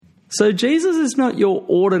So Jesus is not your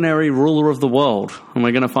ordinary ruler of the world, and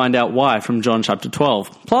we're going to find out why from John chapter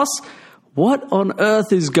 12. Plus, what on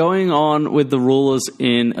earth is going on with the rulers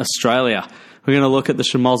in Australia? We're going to look at the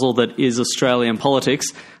schmozzle that is Australian politics.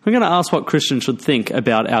 We're going to ask what Christians should think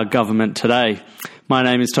about our government today. My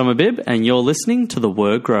name is Tom Abib, and you're listening to The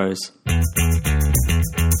Word Grows.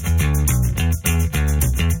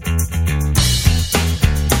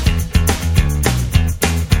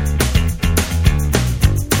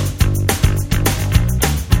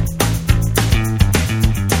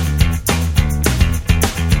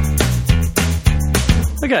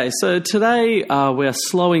 Okay, so today we're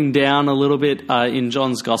slowing down a little bit in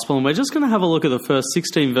John's Gospel, and we're just going to have a look at the first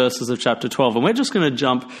 16 verses of chapter 12, and we're just going to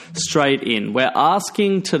jump straight in. We're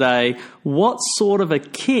asking today, what sort of a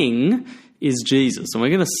king is Jesus? And we're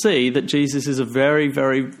going to see that Jesus is a very,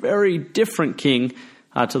 very, very different king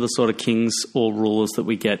to the sort of kings or rulers that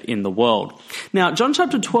we get in the world. Now, John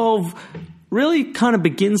chapter 12 really kind of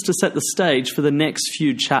begins to set the stage for the next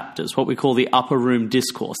few chapters, what we call the upper room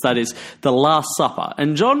discourse, that is the Last Supper.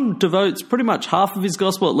 And John devotes pretty much half of his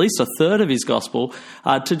gospel, at least a third of his gospel,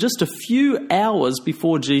 to just a few hours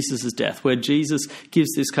before Jesus' death, where Jesus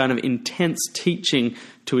gives this kind of intense teaching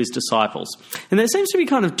to his disciples. And there seems to be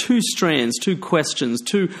kind of two strands, two questions,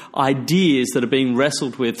 two ideas that are being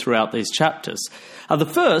wrestled with throughout these chapters. The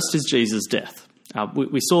first is Jesus' death.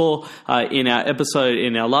 We saw in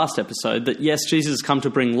our last episode that yes, Jesus has come to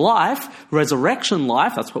bring life, resurrection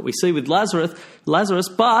life. That's what we see with Lazarus,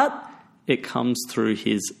 but it comes through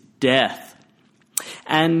his death.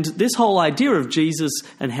 And this whole idea of Jesus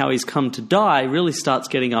and how he's come to die really starts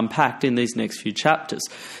getting unpacked in these next few chapters.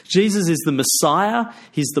 Jesus is the Messiah.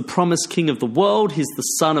 He's the promised King of the world. He's the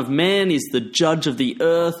Son of Man. He's the Judge of the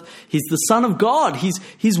earth. He's the Son of God.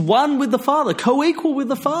 He's one with the Father, co-equal with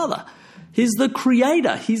the Father. He's the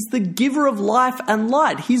creator. He's the giver of life and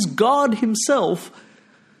light. He's God himself,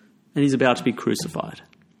 and he's about to be crucified.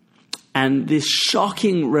 And this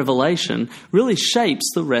shocking revelation really shapes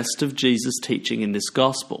the rest of Jesus' teaching in this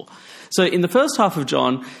gospel. So in the first half of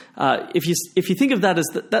John, if you think of that as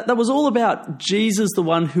that was all about Jesus, the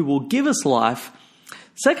one who will give us life.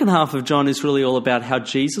 Second half of John is really all about how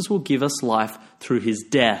Jesus will give us life through his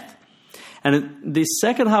death. And this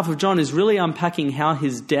second half of John is really unpacking how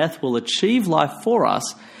his death will achieve life for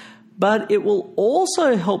us, but it will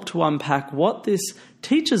also help to unpack what this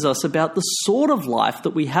teaches us about the sort of life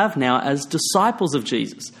that we have now as disciples of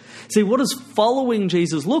Jesus. See, what does following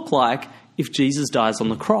Jesus look like if Jesus dies on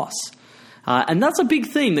the cross? And that's a big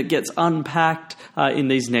theme that gets unpacked in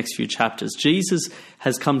these next few chapters. Jesus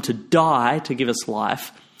has come to die to give us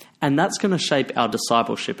life, and that's going to shape our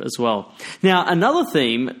discipleship as well. Now, another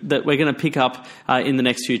theme that we're going to pick up in the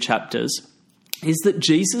next few chapters is that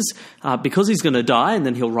Jesus, because he's going to die and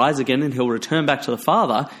then he'll rise again and he'll return back to the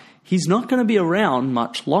Father, he's not going to be around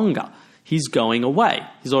much longer. He's going away.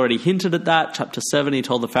 He's already hinted at that. Chapter 7, he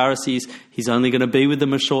told the Pharisees he's only going to be with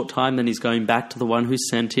them a short time, then he's going back to the one who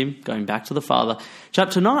sent him, going back to the Father.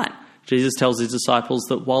 Chapter 9, Jesus tells his disciples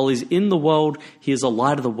that while he's in the world, he is a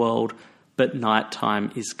light of the world, but night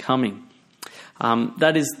time is coming.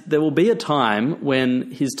 That is, there will be a time when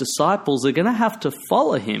his disciples are going to have to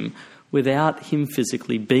follow him without him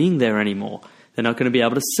physically being there anymore. They're not going to be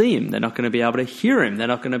able to see him. They're not going to be able to hear him. They're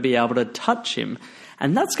not going to be able to touch him.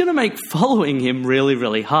 And that's going to make following him really,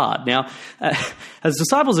 really hard. Now, as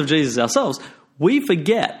disciples of Jesus ourselves, we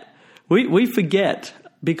forget. We forget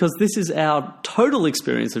because this is our total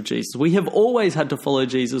experience of Jesus. We have always had to follow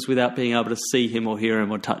Jesus without being able to see him or hear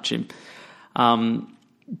him or touch him.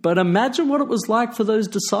 But imagine what it was like for those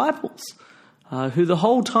disciples who the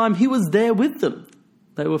whole time he was there with them.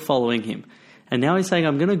 They were following him. And now he's saying,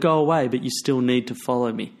 I'm going to go away, but you still need to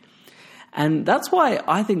follow me. And that's why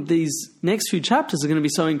I think these next few chapters are going to be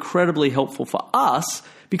so incredibly helpful for us,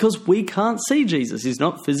 because we can't see Jesus. He's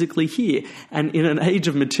not physically here. And in an age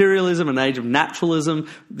of materialism, an age of naturalism,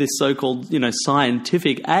 this so-called,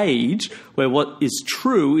 scientific age, where what is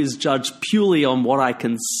true is judged purely on what I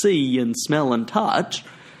can see and smell and touch,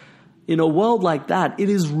 in a world like that, it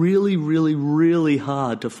is really, really, really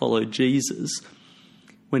hard to follow Jesus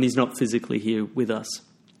when he's not physically here with us.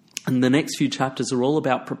 And the next few chapters are all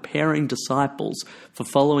about preparing disciples for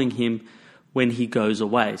following him when he goes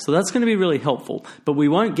away. So that's going to be really helpful. But we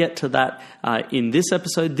won't get to that in this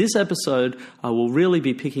episode. This episode will really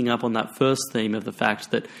be picking up on that first theme of the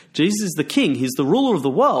fact that Jesus is the king. He's the ruler of the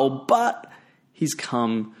world, but he's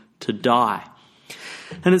come to die.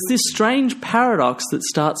 And it's this strange paradox that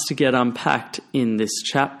starts to get unpacked in this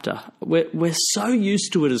chapter. We're so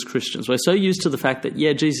used to it as Christians. We're so used to the fact that,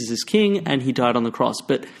 Jesus is king and he died on the cross.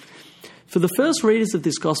 But for the first readers of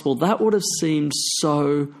this gospel, that would have seemed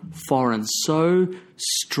so foreign, so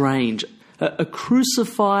strange. A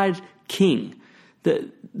crucified king. That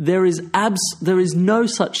there is no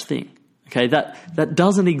such thing. Okay, that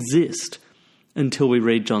doesn't exist until we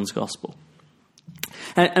read John's gospel.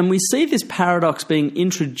 And we see this paradox being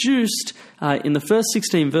introduced in the first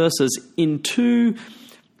 16 verses in two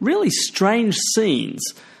really strange scenes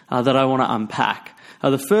that I want to unpack.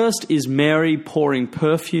 The first is Mary pouring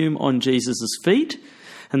perfume on Jesus' feet,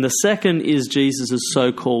 and the second is Jesus'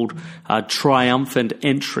 so-called triumphant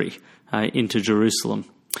entry into Jerusalem.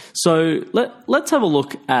 So let's have a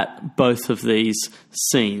look at both of these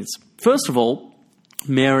scenes. First of all,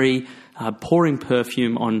 Mary pouring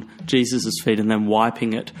perfume on Jesus' feet and then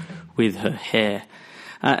wiping it with her hair.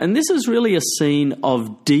 And this is really a scene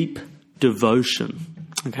of deep devotion.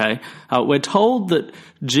 Okay, we're told that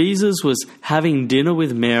Jesus was having dinner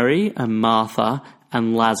with Mary and Martha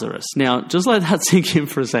and Lazarus. Now, just let that sink in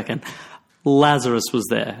for a second. Lazarus was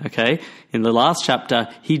there, okay? In the last chapter,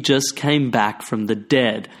 he just came back from the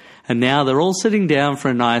dead. And now they're all sitting down for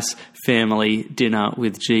a nice family dinner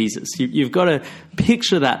with Jesus. You've got to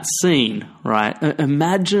picture that scene, right?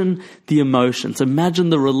 Imagine the emotions.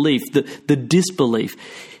 Imagine the relief, the disbelief.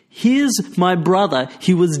 Here's my brother.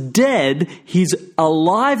 He was dead. He's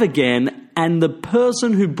alive again. And the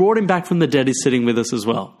person who brought him back from the dead is sitting with us as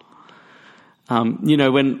well.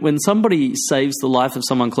 When somebody saves the life of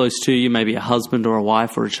someone close to you, maybe a husband or a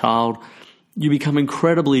wife or a child, you become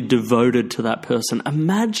incredibly devoted to that person.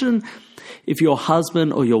 Imagine if your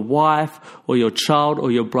husband or your wife or your child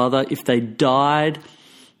or your brother, if they died,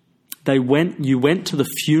 you went to the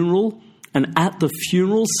funeral, and at the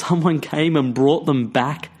funeral someone came and brought them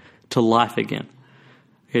back to life again.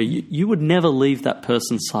 Okay, you would never leave that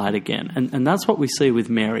person's side again. And that's what we see with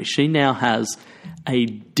Mary. She now has a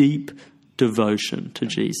deep devotion to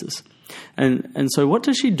Jesus. And so what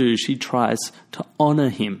does she do? She tries to honor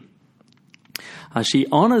him. She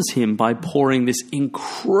honors him by pouring this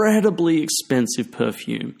incredibly expensive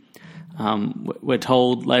perfume. We're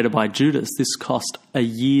told later by Judas, this cost a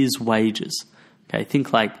year's wages. Okay,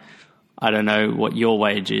 think like, I don't know what your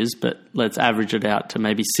wage is, but let's average it out to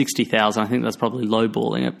maybe 60,000. I think that's probably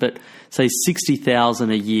lowballing it, but say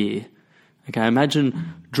 60,000 a year. Okay,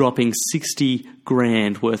 imagine dropping 60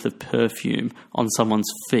 grand worth of perfume on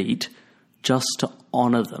someone's feet just to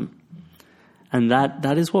honor them. And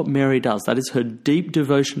that is what Mary does. That is her deep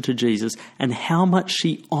devotion to Jesus and how much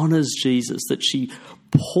she honors Jesus, that she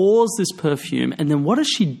pours this perfume. And then what does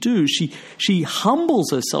she do? She humbles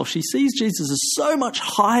herself. She sees Jesus as so much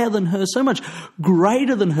higher than her, so much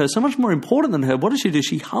greater than her, so much more important than her. What does she do?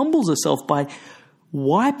 She humbles herself by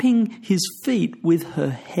wiping his feet with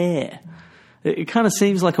her hair. It kind of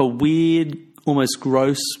seems like a weird, almost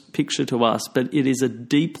gross picture to us, but it is a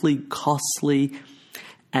deeply costly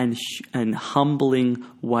and humbling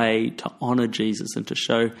way to honor Jesus and to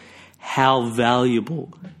show how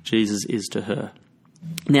valuable Jesus is to her.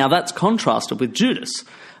 Now, that's contrasted with Judas.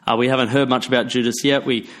 We haven't heard much about Judas yet.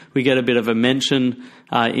 We get a bit of a mention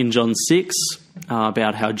in John 6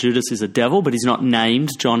 about how Judas is a devil, but he's not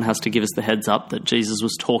named. John has to give us the heads up that Jesus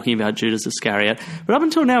was talking about Judas Iscariot. But up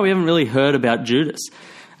until now, we haven't really heard about Judas.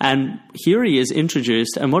 And here he is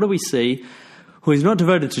introduced, and what do we see? Well, he's not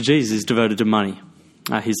devoted to Jesus, he's devoted to money.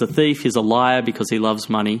 He's a thief, he's a liar because he loves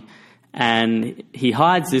money. And he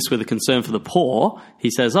hides this with a concern for the poor. He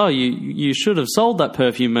says, you should have sold that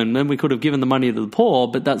perfume and then we could have given the money to the poor,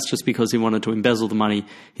 but that's just because he wanted to embezzle the money.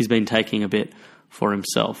 He's been taking a bit for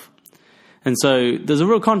himself. And so there's a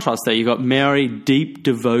real contrast there. You've got Mary, deep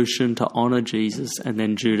devotion to honor Jesus, and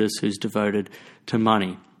then Judas, who's devoted to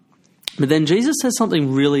money. But then Jesus says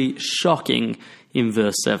something really shocking in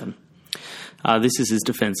verse 7. This is his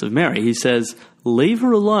defense of Mary. He says, "Leave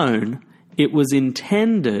her alone. It was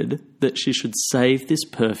intended that she should save this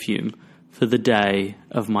perfume for the day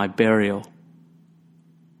of my burial."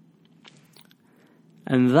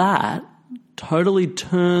 And that totally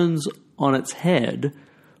turns on its head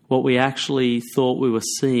what we actually thought we were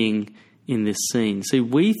seeing in this scene. See,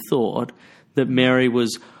 we thought that Mary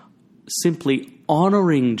was simply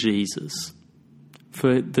honoring Jesus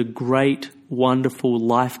for the great, wonderful,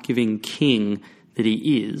 life-giving King that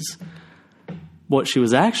he is. What she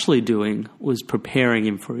was actually doing was preparing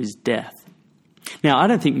him for his death. Now, I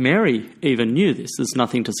don't think Mary even knew this. There's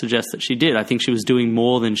nothing to suggest that she did. I think she was doing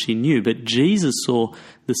more than she knew, but Jesus saw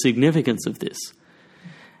the significance of this.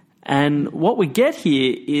 And what we get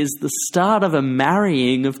here is the start of a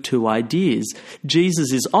marrying of two ideas.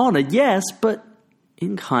 Jesus is honored, yes, but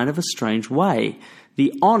in kind of a strange way.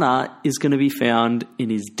 The honor is going to be found in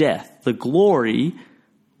his death. The glory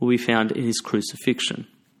will be found in his crucifixion.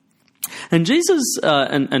 And Jesus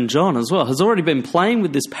and John as well has already been playing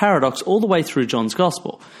with this paradox all the way through John's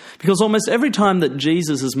Gospel. Because almost every time that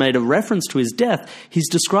Jesus has made a reference to his death, he's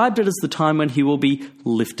described it as the time when he will be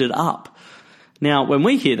lifted up. Now, when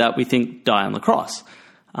we hear that, we think die on the cross.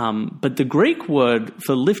 But the Greek word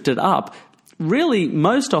for lifted up, really,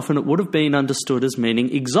 most often it would have been understood as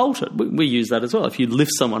meaning exalted. We use that as well. If you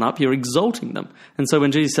lift someone up, you're exalting them. And so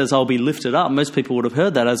when Jesus says, I'll be lifted up, most people would have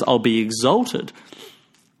heard that as I'll be exalted.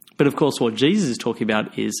 But of course, what Jesus is talking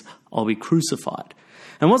about is I'll be crucified.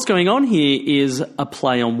 And what's going on here is a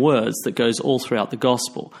play on words that goes all throughout the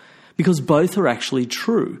gospel, because both are actually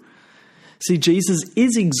true. See, Jesus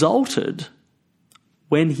is exalted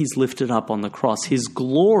when he's lifted up on the cross. His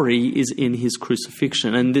glory is in his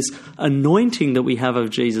crucifixion. And this anointing that we have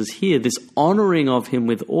of Jesus here, this honouring of him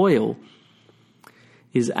with oil,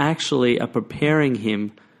 is actually a preparing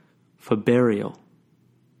him for burial.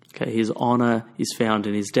 Okay, his honour is found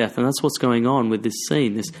in his death. And that's what's going on with this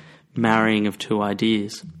scene, this marrying of two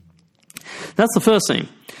ideas. That's the first scene.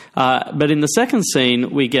 But in the second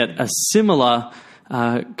scene, we get a similar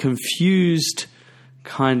confused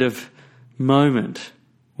kind of moment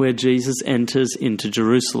where Jesus enters into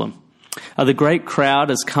Jerusalem. The great crowd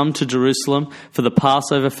has come to Jerusalem for the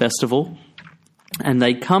Passover festival, and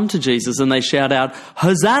they come to Jesus and they shout out,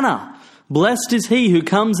 Hosanna! Blessed is he who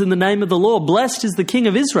comes in the name of the Lord. Blessed is the King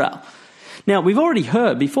of Israel. Now, we've already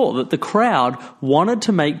heard before that the crowd wanted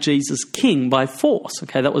to make Jesus king by force.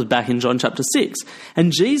 Okay, that was back in John chapter 6.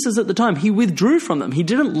 And Jesus at the time, he withdrew from them. He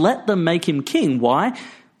didn't let them make him king. Why?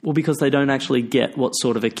 Well, because they don't actually get what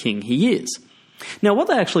sort of a king he is. Now, what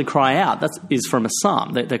they actually cry out, that is from a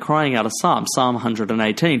psalm. They're crying out a psalm, Psalm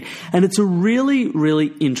 118. And it's a really, really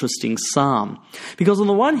interesting psalm. Because on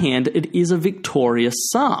the one hand, it is a victorious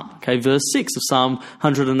psalm. Okay, verse 6 of Psalm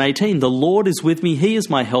 118, the Lord is with me, he is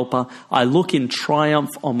my helper. I look in triumph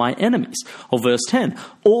on my enemies. Or verse 10,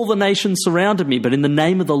 all the nations surrounded me, but in the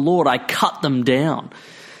name of the Lord I cut them down.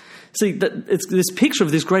 See, it's this picture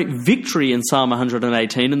of this great victory in Psalm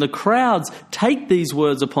 118, and the crowds take these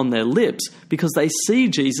words upon their lips because they see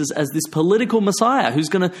Jesus as this political Messiah who's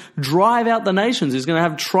going to drive out the nations, who's going to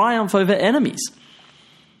have triumph over enemies.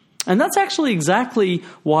 And that's actually exactly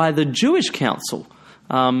why the Jewish council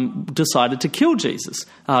decided to kill Jesus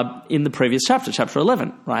in the previous chapter, chapter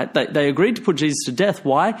 11, right? They agreed to put Jesus to death.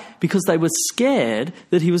 Why? Because they were scared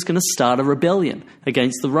that he was going to start a rebellion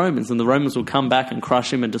against the Romans, and the Romans would come back and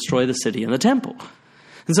crush him and destroy the city and the temple.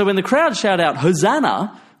 And so when the crowd shout out,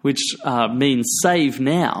 Hosanna, which means save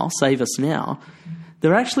now, save us now,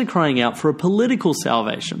 they're actually crying out for a political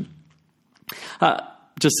salvation.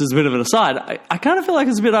 Just as a bit of an aside, I kind of feel like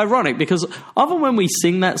it's a bit ironic because often when we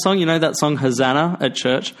sing that song, you know that song Hosanna at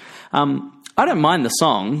church, I don't mind the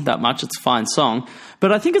song that much, it's a fine song,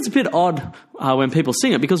 but I think it's a bit odd when people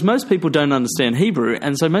sing it because most people don't understand Hebrew,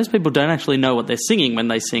 and so most people don't actually know what they're singing when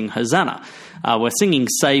they sing Hosanna. We're singing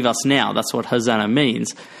Save Us Now, that's what Hosanna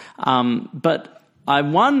means. But I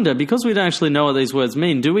wonder, because we don't actually know what these words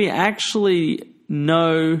mean, do we actually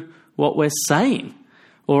know what we're saying?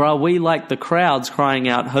 Or are we like the crowds crying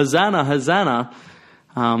out, Hosanna, Hosanna,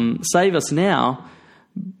 save us now?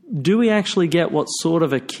 Do we actually get what sort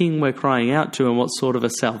of a king we're crying out to and what sort of a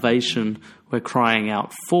salvation we're crying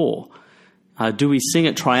out for? Do we sing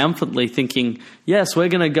it triumphantly thinking, yes, we're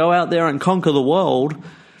going to go out there and conquer the world?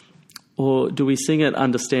 Or do we sing it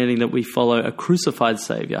understanding that we follow a crucified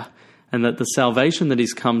Saviour and that the salvation that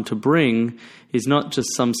he's come to bring is not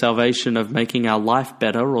just some salvation of making our life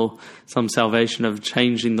better or some salvation of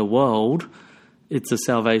changing the world. It's a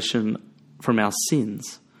salvation from our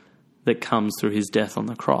sins that comes through his death on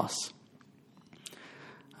the cross.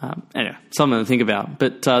 Anyway, something to think about.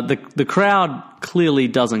 But the crowd clearly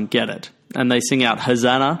doesn't get it. And they sing out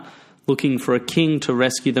Hosanna, looking for a king to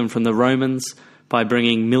rescue them from the Romans by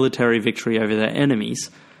bringing military victory over their enemies,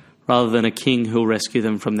 rather than a king who'll rescue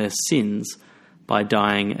them from their sins by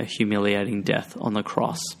dying a humiliating death on the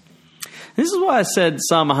cross. This is why I said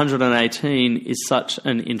Psalm 118 is such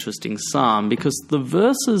an interesting psalm, because the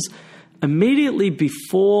verses immediately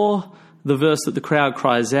before the verse that the crowd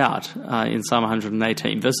cries out in Psalm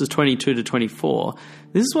 118, verses 22 to 24,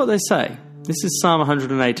 this is what they say. This is Psalm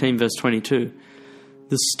 118, verse 22.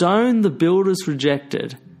 The stone the builders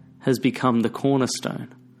rejected has become the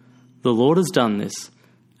cornerstone. The Lord has done this,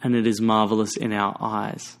 and it is marvelous in our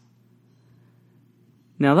eyes.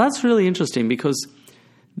 Now that's really interesting because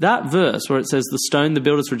that verse where it says the stone the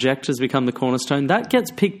builders rejected has become the cornerstone, that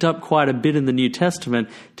gets picked up quite a bit in the New Testament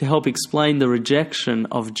to help explain the rejection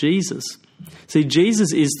of Jesus. See,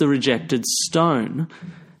 Jesus is the rejected stone,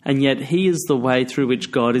 and yet he is the way through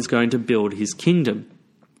which God is going to build his kingdom.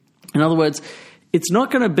 In other words, it's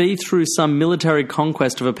not going to be through some military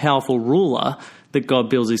conquest of a powerful ruler that God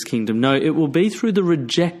builds his kingdom. No, it will be through the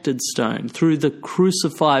rejected stone, through the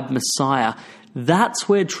crucified Messiah. That's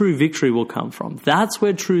where true victory will come from. That's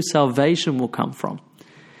where true salvation will come from.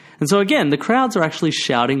 And so again, the crowds are actually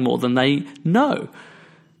shouting more than they know.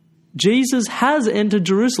 Jesus has entered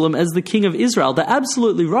Jerusalem as the King of Israel. They're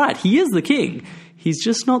absolutely right. He is the king. He's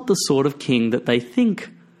just not the sort of king that they think.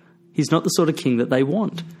 He's not the sort of king that they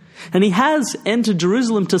want. And he has entered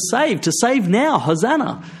Jerusalem to save now,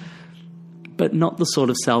 Hosanna. But not the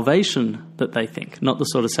sort of salvation that they think, not the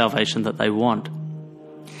sort of salvation that they want.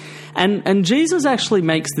 And Jesus actually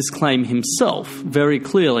makes this claim himself very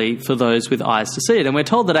clearly for those with eyes to see it. And we're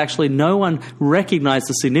told that actually no one recognized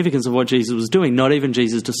the significance of what Jesus was doing, not even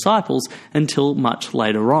Jesus' disciples, until much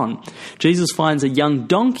later on. Jesus finds a young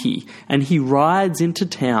donkey and he rides into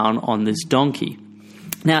town on this donkey.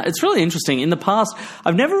 Now, it's really interesting. In the past,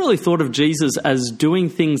 I've never really thought of Jesus as doing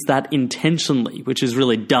things that intentionally, which is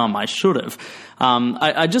really dumb. I should have.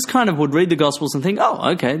 I just kind of would read the Gospels and think,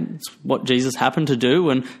 oh, okay, it's what Jesus happened to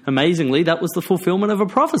do, and amazingly, that was the fulfillment of a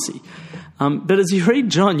prophecy. But as you read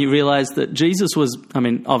John, you realize that Jesus was,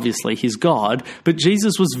 obviously he's God, but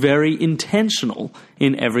Jesus was very intentional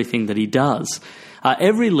in everything that he does.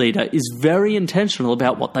 Every leader is very intentional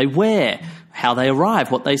about what they wear, how they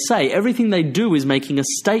arrive, what they say. Everything they do is making a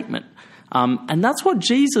statement. And that's what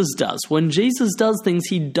Jesus does. When Jesus does things,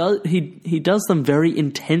 he does them very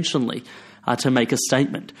intentionally to make a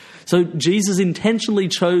statement. So Jesus intentionally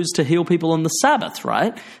chose to heal people on the Sabbath,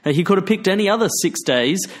 right? He could have picked any other 6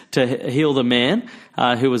 days to heal the man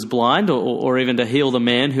who was blind or even to heal the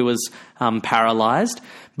man who was paralyzed.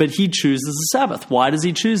 But he chooses the Sabbath. Why does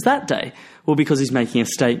he choose that day? Well, because he's making a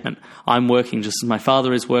statement. I'm working just as my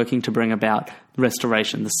Father is working to bring about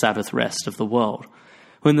restoration, the Sabbath rest of the world.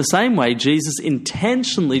 Well, in the same way, Jesus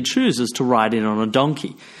intentionally chooses to ride in on a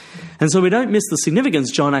donkey. And so we don't miss the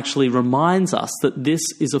significance. John actually reminds us that this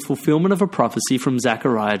is a fulfillment of a prophecy from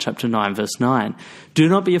Zechariah chapter 9, verse 9. Do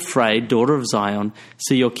not be afraid, daughter of Zion.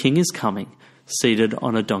 See, your king is coming, seated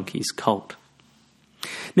on a donkey's colt.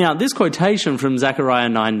 Now, this quotation from Zechariah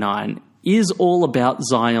 9:9 is all about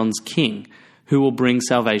Zion's king, who will bring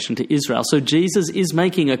salvation to Israel. So Jesus is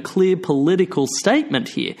making a clear political statement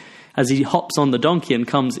here as he hops on the donkey and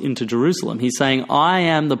comes into Jerusalem. He's saying, I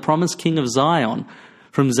am the promised king of Zion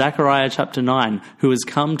from Zechariah chapter 9, who has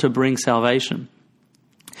come to bring salvation.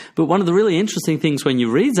 But one of the really interesting things when you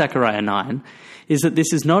read Zechariah 9 is that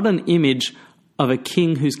this is not an image of a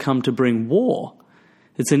king who's come to bring war.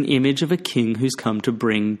 It's an image of a king who's come to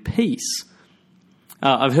bring peace.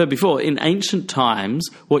 I've heard before, in ancient times,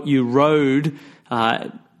 what you rode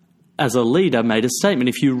as a leader made a statement.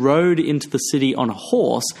 If you rode into the city on a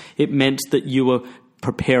horse, it meant that you were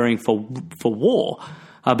preparing for war.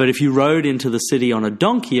 But if you rode into the city on a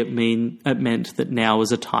donkey, it meant that now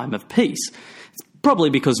was a time of peace. It's probably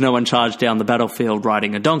because no one charged down the battlefield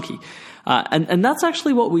riding a donkey. And that's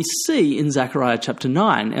actually what we see in Zechariah chapter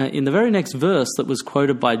 9. In the very next verse that was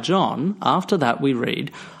quoted by John, after that we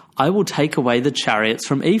read, I will take away the chariots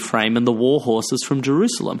from Ephraim and the war horses from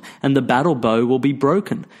Jerusalem, and the battle bow will be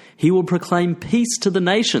broken. He will proclaim peace to the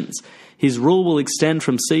nations. His rule will extend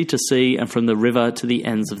from sea to sea and from the river to the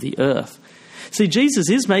ends of the earth. See, Jesus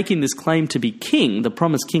is making this claim to be king, the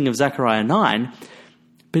promised king of Zechariah 9,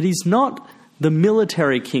 but he's not the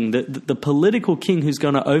military king, the political king who's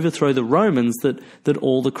going to overthrow the Romans that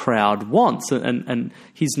all the crowd wants. And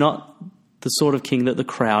he's not the sort of king that the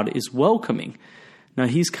crowd is welcoming. No,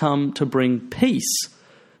 he's come to bring peace,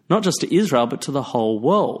 not just to Israel, but to the whole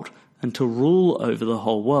world, and to rule over the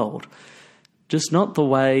whole world. Just not the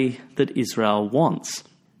way that Israel wants.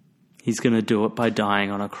 He's going to do it by dying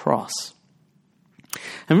on a cross.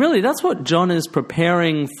 And really, that's what John is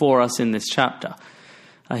preparing for us in this chapter.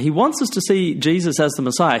 He wants us to see Jesus as the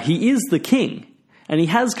Messiah. He is the king, and he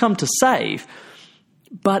has come to save,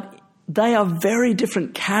 but they are very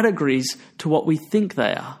different categories to what we think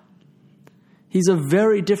they are. He's a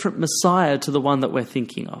very different Messiah to the one that we're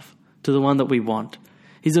thinking of, to the one that we want.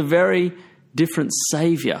 He's a very different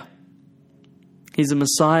Saviour. He's a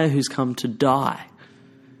Messiah who's come to die.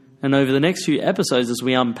 And over the next few episodes, as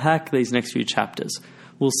we unpack these next few chapters,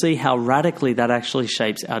 we'll see how radically that actually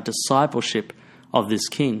shapes our discipleship of this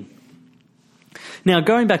king. Now,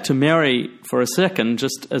 going back to Mary for a second,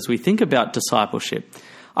 just as we think about discipleship,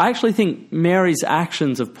 I actually think Mary's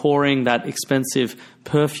actions of pouring that expensive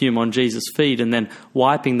perfume on Jesus' feet and then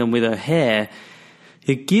wiping them with her hair,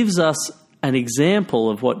 it gives us an example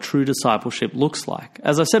of what true discipleship looks like.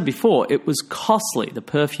 As I said before, it was costly. The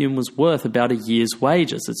perfume was worth about a year's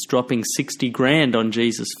wages. It's dropping 60 grand on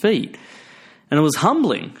Jesus' feet. And it was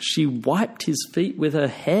humbling. She wiped his feet with her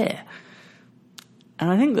hair. And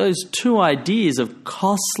I think those two ideas of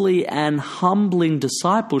costly and humbling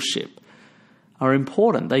discipleship are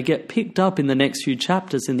important. They get picked up in the next few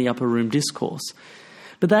chapters in the Upper Room Discourse.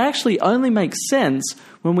 But they actually only make sense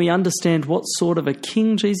when we understand what sort of a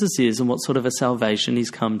king Jesus is and what sort of a salvation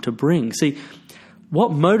he's come to bring. See,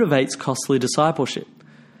 what motivates costly discipleship?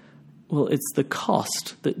 Well, it's the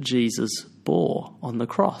cost that Jesus bore on the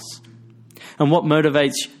cross. And what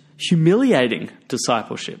motivates humiliating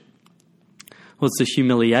discipleship? Well, it's the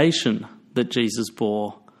humiliation that Jesus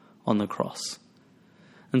bore on the cross.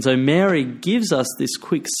 And so Mary gives us this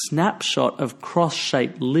quick snapshot of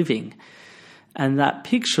cross-shaped living. And that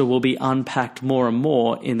picture will be unpacked more and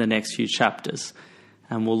more in the next few chapters.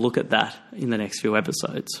 And we'll look at that in the next few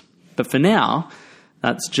episodes. But for now,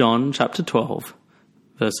 that's John chapter 12,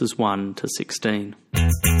 verses 1 to 16.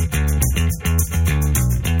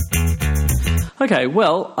 Okay,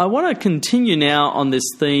 well, I want to continue now on this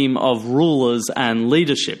theme of rulers and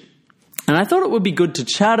leadership. And I thought it would be good to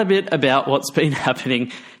chat a bit about what's been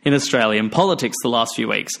happening in Australian politics the last few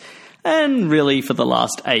weeks. And really for the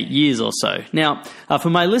last 8 years or so. Now, for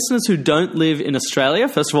my listeners who don't live in Australia,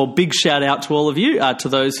 first of all, big shout out to all of you, to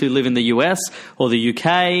those who live in the US or the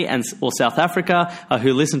UK or South Africa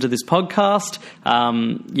who listen to this podcast.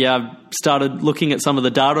 I've started looking at some of the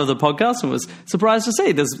data of the podcast and was surprised to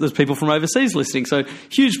see there's people from overseas listening. So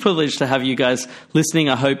huge privilege to have you guys listening.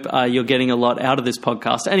 I hope you're getting a lot out of this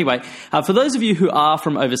podcast. Anyway, for those of you who are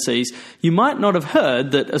from overseas, you might not have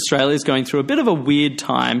heard that Australia is going through a bit of a weird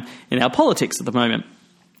time in our politics at the moment.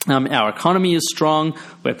 Our economy is strong.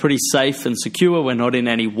 We're pretty safe and secure. We're not in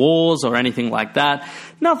any wars or anything like that.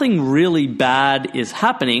 Nothing really bad is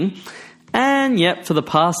happening. And yet, for the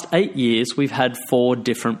past 8 years, we've had 4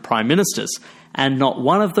 different prime ministers, and not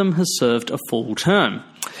one of them has served a full term.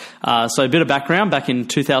 So a bit of background. Back in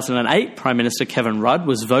 2008, Prime Minister Kevin Rudd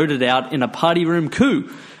was voted out in a party room coup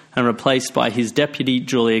and replaced by his deputy,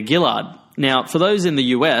 Julia Gillard. Now, for those in the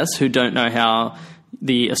US who don't know how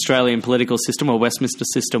the Australian political system or Westminster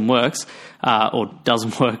system works, or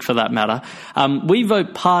doesn't work for that matter, we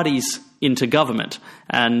vote parties into government,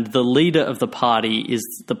 and the leader of the party is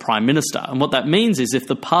the Prime Minister. And what that means is if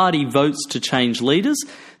the party votes to change leaders,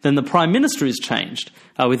 then the Prime Minister is changed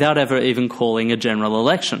without ever even calling a general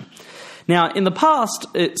election. Now, in the past,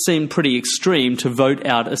 it seemed pretty extreme to vote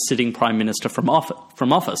out a sitting Prime Minister from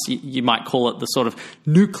office. You might call it the sort of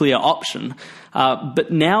nuclear option,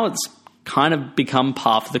 but now it's kind of become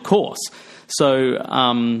par for the course.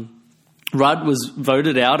 So Rudd was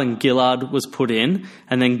voted out and Gillard was put in,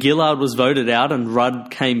 and then Gillard was voted out and Rudd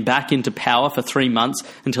came back into power for 3 months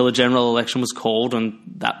until a general election was called, and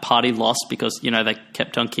that party lost because, they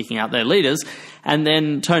kept on kicking out their leaders. And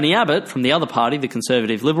then Tony Abbott from the other party, the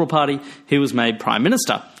Conservative Liberal Party, he was made Prime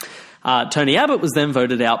Minister. Tony Abbott was then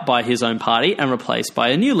voted out by his own party and replaced by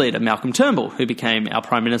a new leader, Malcolm Turnbull, who became our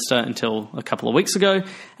Prime Minister until a couple of weeks ago.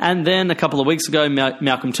 And then a couple of weeks ago,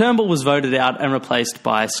 Malcolm Turnbull was voted out and replaced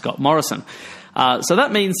by Scott Morrison. So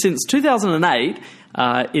that means since 2008,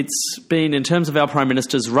 it's been, in terms of our Prime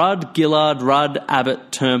Ministers, Rudd, Gillard, Rudd,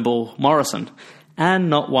 Abbott, Turnbull, Morrison. And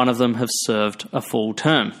not one of them have served a full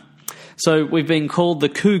term. So we've been called the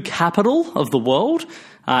coup capital of the world.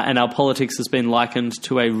 And our politics has been likened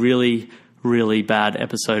to a really, really bad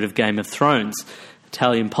episode of Game of Thrones.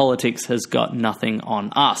 Italian politics has got nothing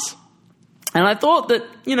on us. And I thought that,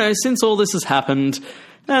 since all this has happened,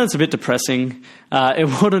 and it's a bit depressing,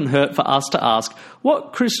 it wouldn't hurt for us to ask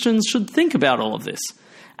what Christians should think about all of this.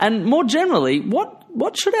 And more generally,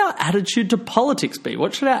 what should our attitude to politics be?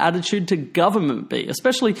 What should our attitude to government be?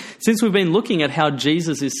 Especially since we've been looking at how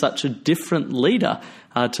Jesus is such a different leader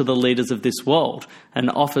to the leaders of this world and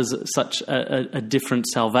offers such a different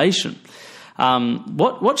salvation.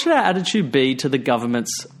 What should our attitude be to the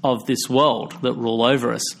governments of this world that rule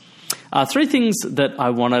over us? 3 things that I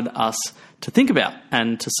wanted us to think about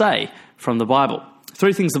and to say from the Bible.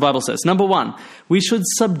 3 things the Bible says. Number 1, we should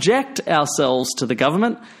subject ourselves to the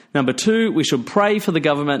government. Number 2, we should pray for the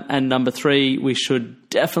government. And number 3, we should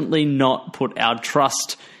definitely not put our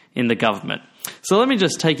trust in the government. So let me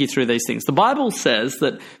just take you through these things. The Bible says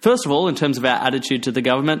that, first of all, in terms of our attitude to the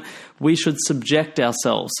government, we should subject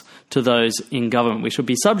ourselves to those in government. We should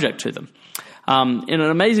be subject to them. In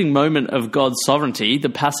an amazing moment of God's sovereignty, the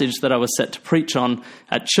passage that I was set to preach on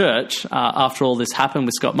at church after all this happened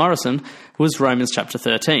with Scott Morrison was Romans chapter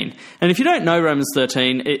 13. And if you don't know Romans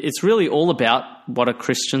 13, it's really all about what a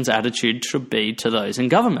Christian's attitude should be to those in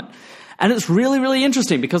government. And it's really, really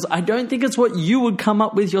interesting because I don't think it's what you would come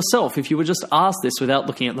up with yourself if you were just asked this without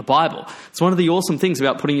looking at the Bible. It's one of the awesome things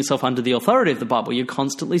about putting yourself under the authority of the Bible. You're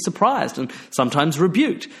constantly surprised and sometimes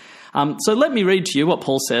rebuked. So let me read to you what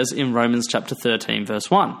Paul says in Romans chapter 13,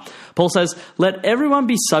 verse 1. Paul says, "Let everyone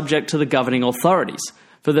be subject to the governing authorities,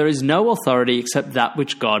 for there is no authority except that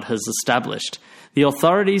which God has established. The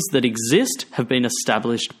authorities that exist have been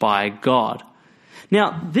established by God."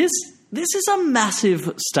 Now, this is a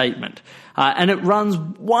massive statement, and it runs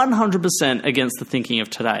 100% against the thinking of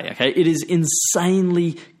today. Okay, it is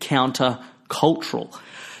insanely counter-cultural.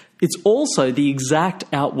 It's also the exact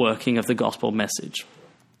outworking of the gospel message.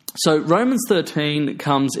 So Romans 13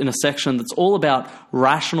 comes in a section that's all about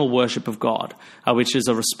rational worship of God, which is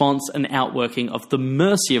a response and outworking of the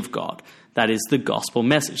mercy of God. That is the gospel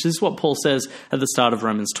message. This is what Paul says at the start of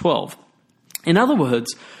Romans 12. In other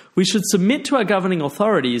words, we should submit to our governing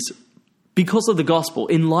authorities because of the gospel,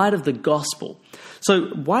 in light of the gospel. So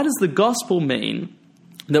why does the gospel mean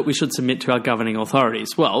that we should submit to our governing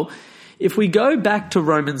authorities? Well, if we go back to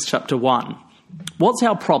Romans chapter 1, what's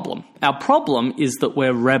our problem? Our problem is that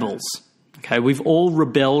we're rebels. Okay, we've all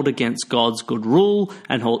rebelled against God's good rule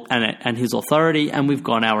and his authority, and we've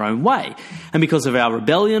gone our own way. And because of our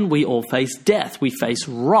rebellion, we all face death. We face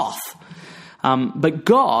wrath. But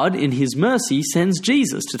God, in his mercy, sends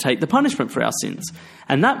Jesus to take the punishment for our sins.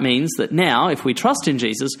 And that means that now, if we trust in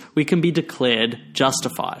Jesus, we can be declared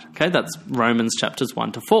justified. Okay, that's Romans chapters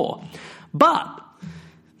 1 to 4. But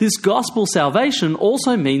this gospel salvation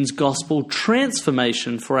also means gospel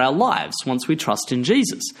transformation for our lives once we trust in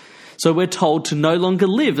Jesus. So we're told to no longer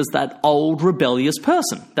live as that old rebellious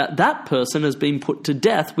person, that person has been put to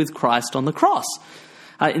death with Christ on the cross.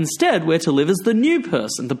 Instead, we're to live as the new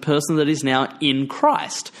person, the person that is now in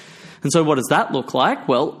Christ. And so what does that look like?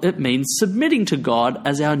 Well, it means submitting to God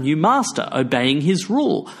as our new master, obeying his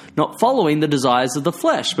rule, not following the desires of the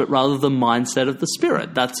flesh, but rather the mindset of the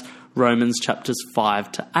Spirit. That's Romans chapters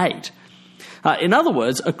 5 to 8. In other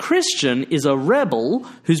words, a Christian is a rebel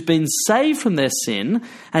who's been saved from their sin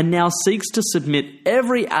and now seeks to submit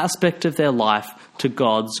every aspect of their life to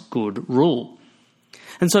God's good rule.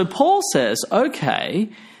 And so Paul says, okay,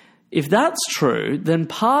 if that's true, then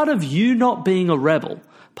part of you not being a rebel,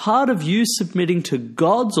 part of you submitting to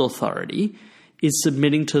God's authority is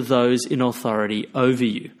submitting to those in authority over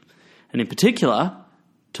you, and in particular,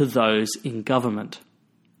 to those in government.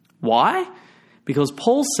 Why? Because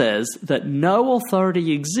Paul says that no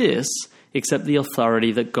authority exists except the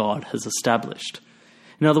authority that God has established.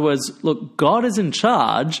 In other words, look, God is in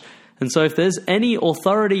charge, and so if there's any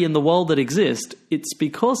authority in the world that exists, it's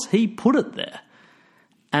because he put it there.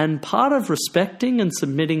 And part of respecting and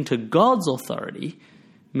submitting to God's authority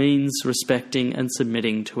means respecting and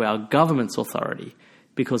submitting to our government's authority,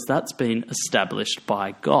 because that's been established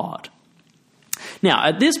by God. Now,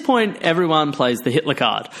 at this point, everyone plays the Hitler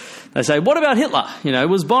card. They say, what about Hitler?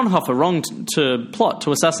 Was Bonhoeffer wrong to plot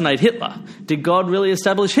to assassinate Hitler? Did God really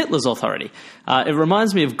establish Hitler's authority? It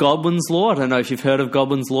reminds me of Godwin's law. I don't know if you've heard of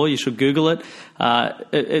Godwin's law. You should Google it.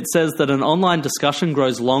 It says that an online discussion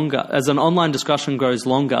grows longer. As an online discussion grows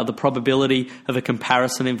longer, the probability of a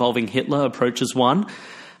comparison involving Hitler approaches 1.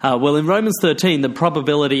 Well, in Romans 13, the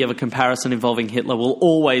probability of a comparison involving Hitler will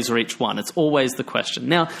always reach 1. It's always the question.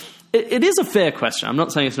 Now, it is a fair question. I'm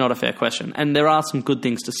not saying it's not a fair question. And there are some good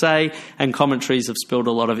things to say, and commentaries have spilled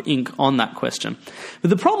a lot of ink on that question. But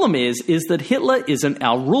the problem is that Hitler isn't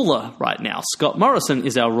our ruler right now. Scott Morrison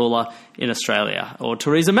is our ruler in Australia, or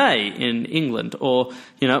Theresa May in England, or,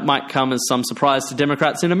 it might come as some surprise to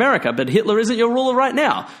Democrats in America, but Hitler isn't your ruler right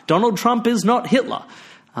now. Donald Trump is not Hitler.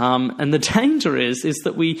 And the danger is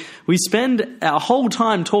that we spend our whole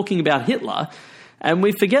time talking about Hitler, and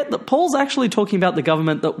we forget that Paul's actually talking about the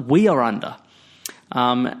government that we are under.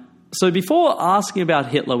 So before asking about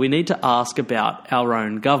Hitler, we need to ask about our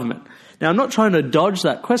own government. Now, I'm not trying to dodge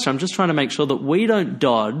that question. I'm just trying to make sure that we don't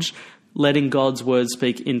dodge letting God's word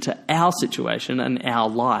speak into our situation and our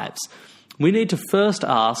lives. We need to first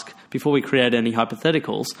ask, before we create any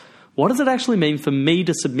hypotheticals, what does it actually mean for me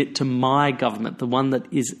to submit to my government, the one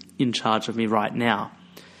that is in charge of me right now?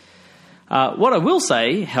 What I will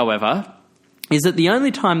say, however, is that the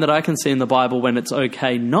only time that I can see in the Bible when it's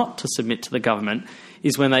okay not to submit to the government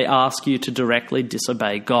is when they ask you to directly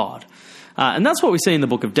disobey God. And that's what we see in the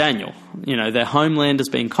book of Daniel. Their homeland has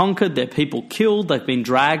been conquered, their people killed, they've been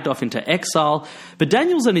dragged off into exile. But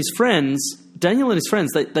Daniel and his friends,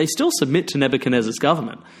 they still submit to Nebuchadnezzar's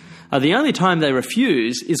government. The only time they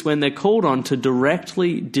refuse is when they're called on to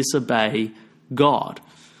directly disobey God.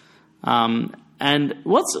 And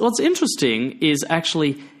what's interesting is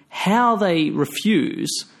actually how they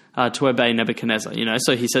refuse to obey Nebuchadnezzar.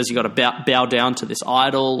 So he says you've got to bow down to this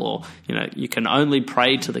idol, or you can only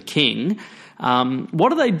pray to the king. What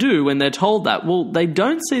do they do when they're told that? Well, they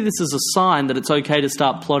don't see this as a sign that it's okay to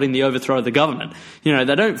start plotting the overthrow of the government.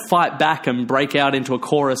 They don't fight back and break out into a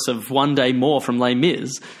chorus of One Day More from Les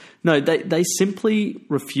Mis. No, they simply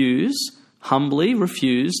humbly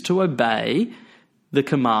refuse to obey the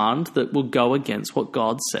command that will go against what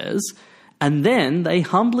God says, and then they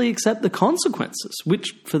humbly accept the consequences,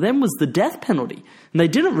 which for them was the death penalty. And they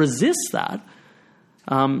didn't resist that.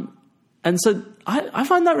 And so I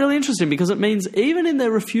find that really interesting, because it means even in their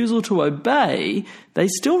refusal to obey, they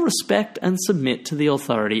still respect and submit to the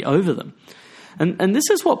authority over them. And this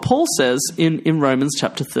is what Paul says in Romans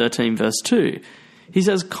chapter 13, verse 2. He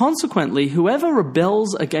says, consequently, whoever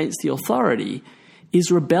rebels against the authority is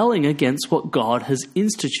rebelling against what God has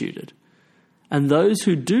instituted. And those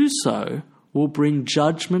who do so will bring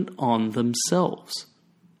judgment on themselves.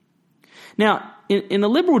 Now, in a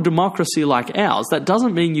liberal democracy like ours, that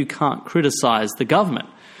doesn't mean you can't criticise the government.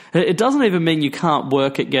 It doesn't even mean you can't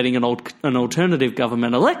work at getting an alternative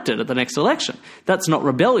government elected at the next election. That's not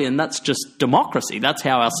rebellion, that's just democracy. That's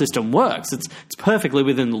how our system works. It's perfectly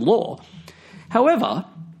within the law. However,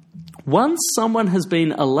 once someone has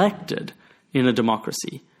been elected in a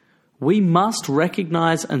democracy, we must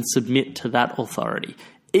recognise and submit to that authority,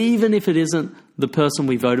 even if it isn't the person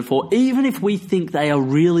we voted for, even if we think they are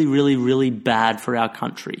really, really, really bad for our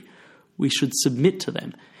country. We should submit to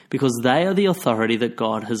them, because they are the authority that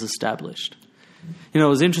God has established. It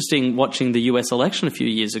was interesting watching the US election a few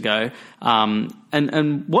years ago,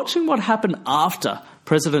 and watching what happened after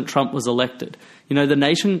President Trump was elected. The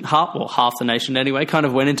nation, half the nation anyway, kind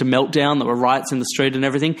of went into meltdown. There were riots in the street and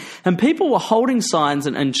everything. And people were holding signs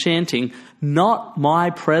and chanting, "Not my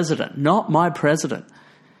president, not my president."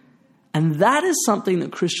 And that is something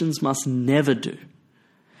that Christians must never do.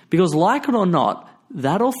 Because like it or not,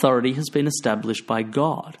 that authority has been established by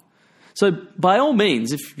God. So by all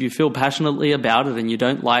means, if you feel passionately about it and you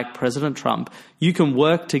don't like President Trump, you can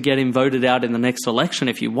work to get him voted out in the next election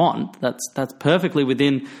if you want. That's perfectly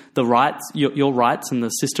within the rights, your rights in the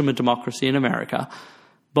system of democracy in America.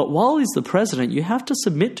 But while he's the president, you have to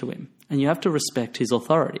submit to him and you have to respect his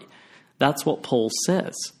authority. That's what Paul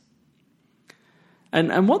says.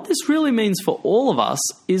 And what this really means for all of us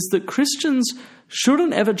is that Christians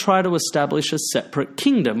shouldn't ever try to establish a separate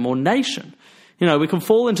kingdom or nation. We can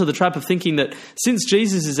fall into the trap of thinking that since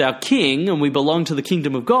Jesus is our king and we belong to the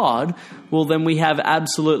kingdom of God, well, then we have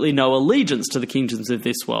absolutely no allegiance to the kingdoms of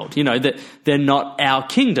this world. That they're not our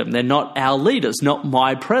kingdom, they're not our leaders, not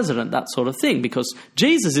my president, that sort of thing, because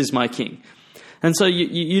Jesus is my king. And so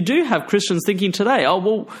you do have Christians thinking today,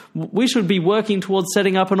 we should be working towards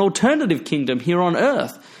setting up an alternative kingdom here on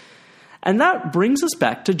earth. And that brings us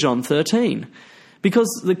back to John 13. Because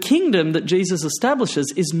the kingdom that Jesus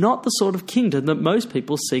establishes is not the sort of kingdom that most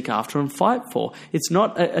people seek after and fight for. It's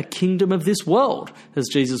not a kingdom of this world, as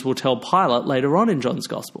Jesus will tell Pilate later on in John's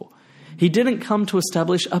Gospel. He didn't come to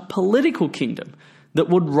establish a political kingdom that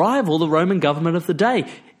would rival the Roman government of the day.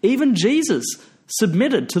 Even Jesus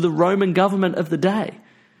submitted to the Roman government of the day.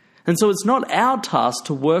 And so it's not our task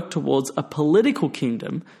to work towards a political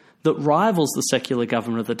kingdom that rivals the secular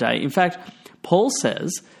government of the day. In fact, Paul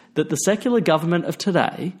says that the secular government of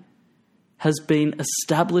today has been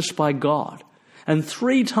established by God. And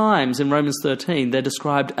 3 times in Romans 13, they're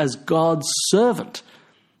described as God's servant.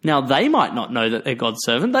 Now, they might not know that they're God's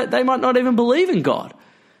servant. They might not even believe in God.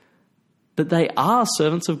 But they are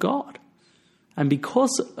servants of God. And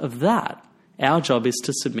because of that, our job is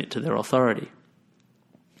to submit to their authority.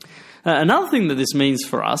 Another thing that this means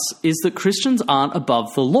for us is that Christians aren't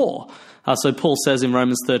above the law. So Paul says in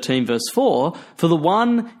Romans 13 verse 4, "For the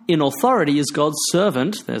one in authority is God's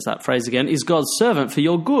servant," there's that phrase again, "is God's servant for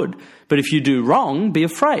your good. But if you do wrong, be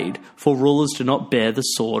afraid, for rulers do not bear the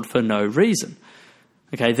sword for no reason."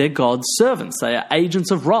 Okay, they're God's servants. They are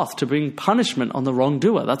agents of wrath to bring punishment on the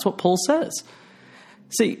wrongdoer. That's what Paul says.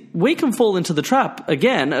 See, we can fall into the trap,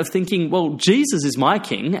 again, of thinking, well, Jesus is my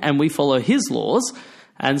king and we follow his laws.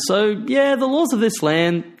 And so, the laws of this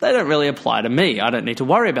land, they don't really apply to me. I don't need to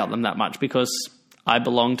worry about them that much because I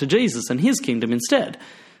belong to Jesus and his kingdom instead.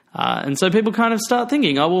 And so people kind of start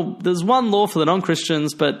thinking, there's one law for the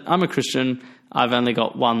non-Christians, but I'm a Christian. I've only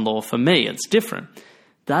got one law for me. It's different.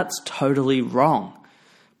 That's totally wrong.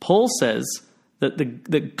 Paul says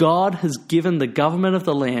that God has given the government of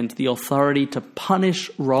the land the authority to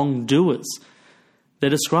punish wrongdoers.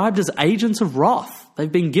 They're described as agents of wrath.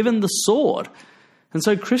 They've been given the sword. And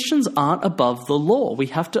so Christians aren't above the law. We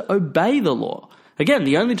have to obey the law. Again,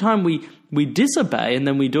 the only time we disobey, and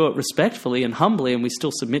then we do it respectfully and humbly and we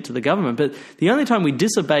still submit to the government, but the only time we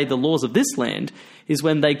disobey the laws of this land is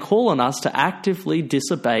when they call on us to actively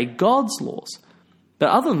disobey God's laws. But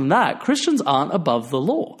other than that, Christians aren't above the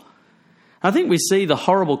law. I think we see the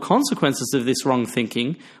horrible consequences of this wrong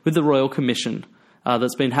thinking with the Royal Commission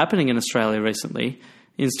that's been happening in Australia recently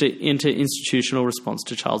into institutional response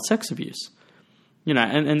to child sex abuse.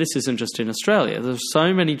 And this isn't just in Australia. There's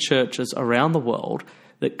so many churches around the world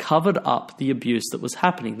that covered up the abuse that was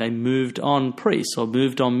happening. They moved on priests or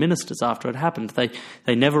moved on ministers after it happened.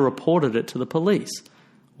 They never reported it to the police.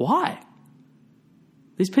 Why?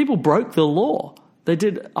 These people broke the law. They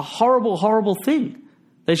did a horrible, horrible thing.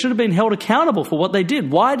 They should have been held accountable for what they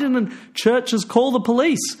did. Why didn't churches call the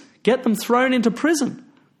police, get them thrown into prison?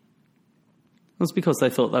 It was because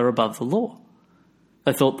they thought they were above the law.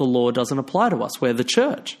 They thought the law doesn't apply to us. We're the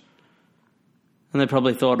church. And they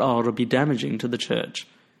probably thought, it'll be damaging to the church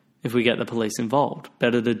if we get the police involved.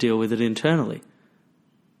 Better to deal with it internally.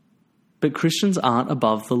 But Christians aren't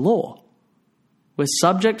above the law. We're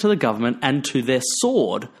subject to the government and to their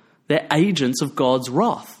sword. They're agents of God's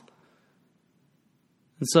wrath.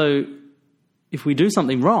 And so if we do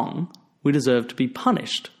something wrong, we deserve to be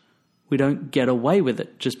punished. We don't get away with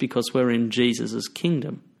it just because we're in Jesus'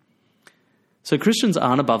 kingdom. So Christians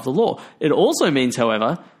aren't above the law. It also means,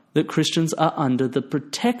 however, that Christians are under the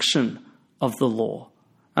protection of the law.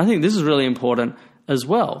 I think this is really important as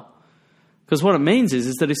well. Because what it means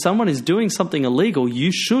is that if someone is doing something illegal,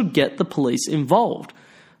 you should get the police involved.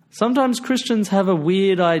 Sometimes Christians have a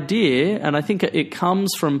weird idea, and I think it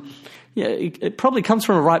comes from, it probably comes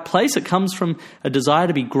from a right place. It comes from a desire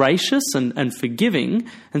to be gracious and forgiving.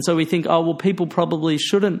 And so we think, people probably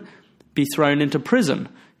shouldn't be thrown into prison.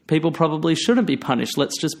 People probably shouldn't be punished.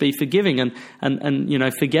 Let's just be forgiving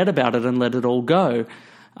and forget about it and let it all go.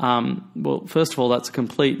 Well, first of all, that's a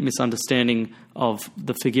complete misunderstanding of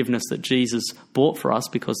the forgiveness that Jesus bought for us,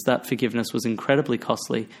 because that forgiveness was incredibly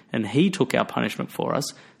costly and he took our punishment for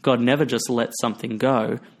us. God never just lets something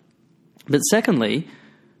go. But secondly,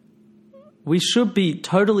 we should be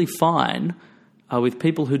totally fine with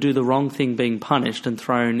people who do the wrong thing being punished and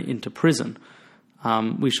thrown into prison.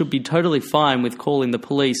 We should be totally fine with calling the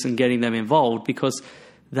police and getting them involved, because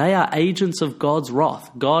they are agents of God's wrath.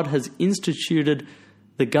 God has instituted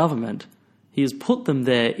the government. He has put them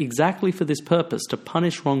there exactly for this purpose, to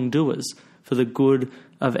punish wrongdoers for the good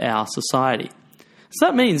of our society. So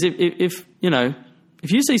that means if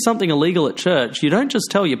you see something illegal at church, you don't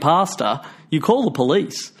just tell your pastor, you call the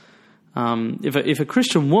police. If a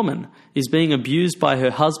Christian woman is being abused by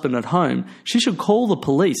her husband at home, she should call the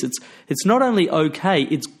police. It's not only okay,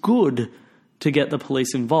 it's good to get the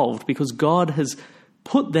police involved, because God has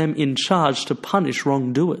put them in charge to punish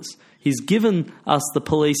wrongdoers. He's given us the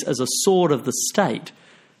police as a sword of the state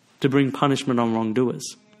to bring punishment on wrongdoers.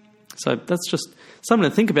 So that's just something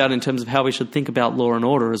to think about in terms of how we should think about law and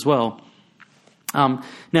order as well.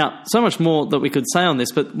 Now, so much more that we could say on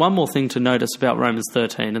this, but one more thing to notice about Romans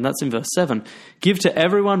 13, and that's in verse 7. Give to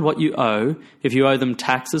everyone what you owe. If you owe them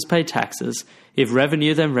taxes, pay taxes. If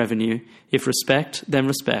revenue, then revenue. If respect, then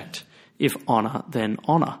respect. If honour, then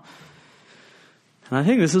honour. And I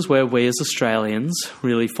think this is where we as Australians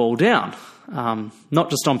really fall down. Not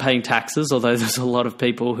just on paying taxes, although there's a lot of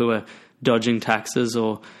people who are dodging taxes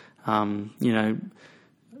or,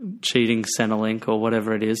 cheating Centrelink or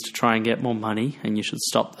whatever it is to try and get more money, and you should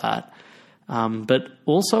stop that. But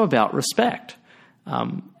also about respect.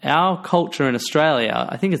 Our culture in Australia,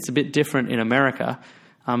 I think it's a bit different in America,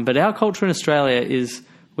 but our culture in Australia is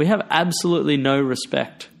we have absolutely no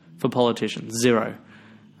respect for politicians, zero.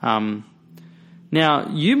 Now,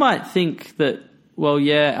 you might think that,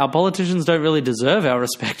 our politicians don't really deserve our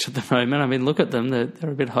respect at the moment. I mean, look at them, they're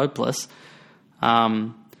a bit hopeless.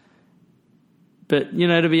 But,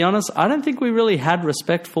 to be honest, I don't think we really had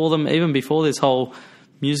respect for them even before this whole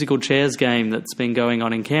musical chairs game that's been going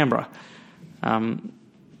on in Canberra.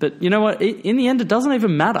 But you know what? In the end, it doesn't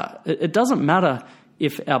even matter. It doesn't matter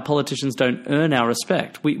if our politicians don't earn our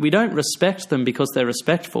respect. We don't respect them because they're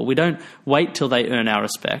respectful. We don't wait till they earn our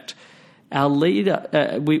respect. Our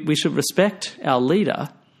leader, we should respect our leader,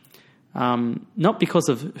 not because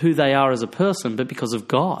of who they are as a person, but because of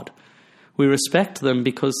God. We respect them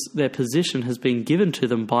because their position has been given to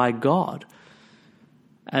them by God.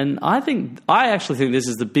 And I actually think this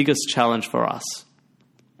is the biggest challenge for us.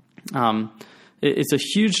 It's a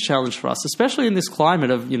huge challenge for us, especially in this climate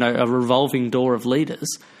of, a revolving door of leaders.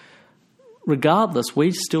 Regardless,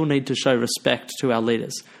 we still need to show respect to our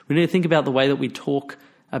leaders. We need to think about the way that we talk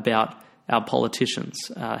about our politicians,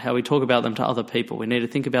 how we talk about them to other people. We need to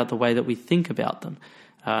think about the way that we think about them.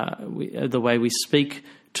 the way we speak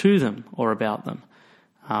to them or about them.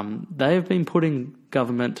 They have been put in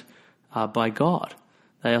government by God.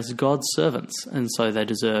 They are God's servants, and so they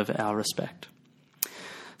deserve our respect.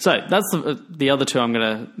 So that's the other two I'm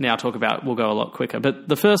going to now talk about. Will go a lot quicker. But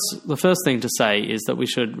the first thing to say is that we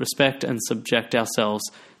should respect and subject ourselves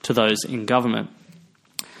to those in government.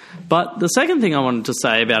 But the second thing I wanted to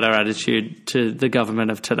say about our attitude to the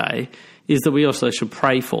government of today is that we also should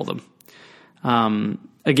pray for them.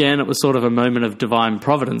 Again, it was sort of a moment of divine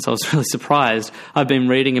providence. I was really surprised. I've been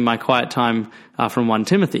reading in my quiet time from 1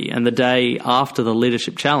 Timothy, and the day after the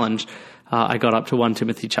leadership challenge, I got up to 1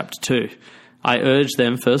 Timothy chapter 2. I urge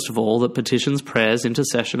them, first of all, that petitions, prayers,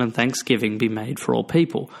 intercession, and thanksgiving be made for all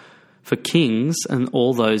people, for kings and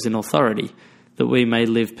all those in authority, that we may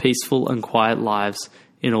live peaceful and quiet lives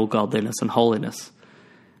in all godliness and holiness.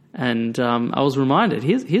 And I was reminded,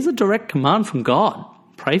 here's a direct command from God.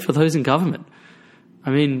 Pray for those in government. I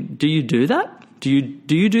mean, do you do that? Do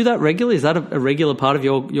you do that regularly? Is that a regular part of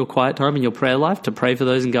your quiet time and your prayer life, to pray for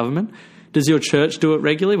those in government? Does your church do it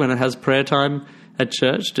regularly when it has prayer time at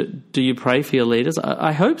church? Do you pray for your leaders?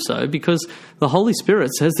 I hope so, because the Holy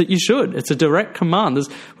Spirit says that you should. It's a direct command.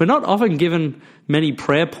 We're not often given many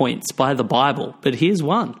prayer points by the Bible, but here's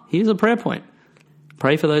one. Here's a prayer point.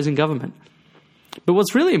 Pray for those in government. But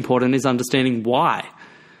what's really important is understanding why.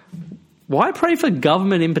 Why pray for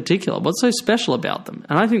government in particular? What's so special about them?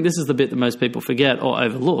 And I think this is the bit that most people forget or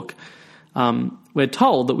overlook. We're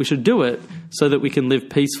told that we should do it so that we can live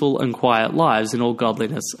peaceful and quiet lives in all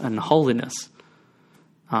godliness and holiness.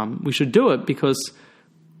 We should do it because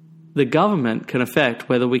the government can affect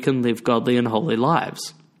whether we can live godly and holy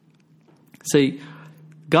lives. See,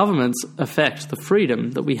 governments affect the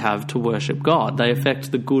freedom that we have to worship God. They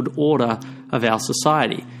affect the good order of our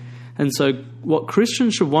society. And so what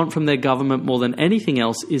Christians should want from their government more than anything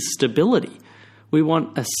else is stability. We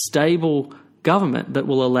want a stable government that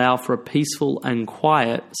will allow for a peaceful and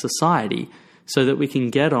quiet society so that we can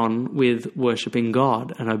get on with worshipping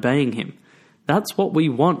God and obeying Him. That's what we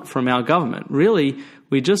want from our government. Really,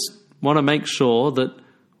 we just want to make sure that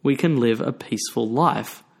we can live a peaceful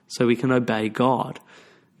life so we can obey God.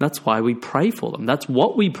 That's why we pray for them. That's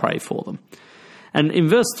what we pray for them. And in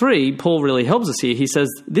verse 3, Paul really helps us here. He says,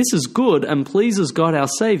 "This is good and pleases God our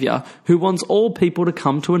Saviour, who wants all people to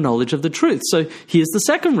come to a knowledge of the truth." So here's the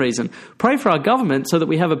second reason. Pray for our government so that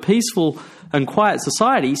we have a peaceful and quiet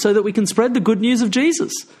society so that we can spread the good news of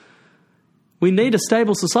Jesus. We need a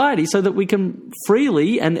stable society so that we can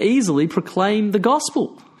freely and easily proclaim the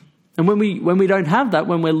gospel. And when we don't have that,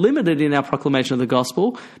 when we're limited in our proclamation of the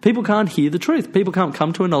gospel, people can't hear the truth. People can't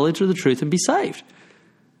come to a knowledge of the truth and be saved.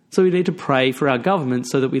 So we need to pray for our government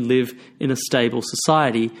so that we live in a stable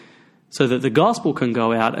society, so that the gospel can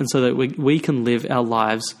go out and so that we can live our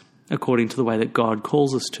lives according to the way that God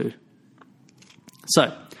calls us to.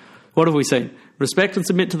 So, what have we seen? Respect and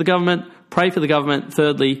submit to the government, pray for the government.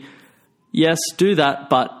 Thirdly, yes, do that,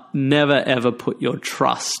 but never ever put your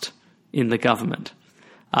trust in the government.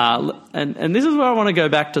 And this is where I want to go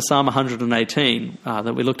back to Psalm 118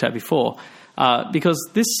 that we looked at before. Because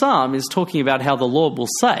this psalm is talking about how the Lord will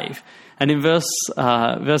save. And in verse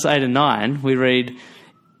 8 and 9, we read,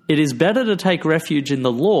 "It is better to take refuge in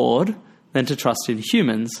the Lord than to trust in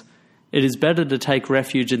humans. It is better to take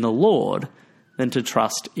refuge in the Lord than to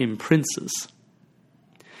trust in princes."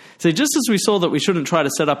 See, just as we saw that we shouldn't try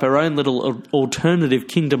to set up our own little alternative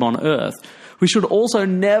kingdom on earth, we should also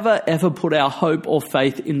never ever put our hope or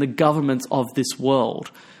faith in the governments of this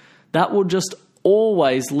world. That will just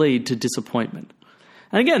always lead to disappointment.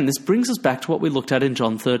 And again, this brings us back to what we looked at in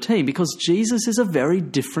John 13, because Jesus is a very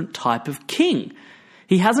different type of king.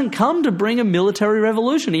 He hasn't come to bring a military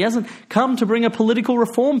revolution. He hasn't come to bring a political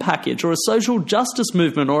reform package or a social justice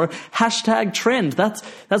movement or a hashtag trend. That's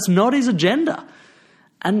not his agenda.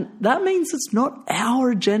 And that means it's not our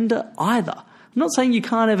agenda either. I'm not saying you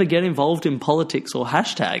can't ever get involved in politics or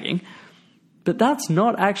hashtagging, but that's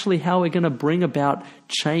not actually how we're going to bring about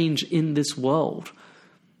change in this world.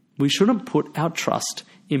 We shouldn't put our trust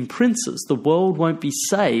in princes. The world won't be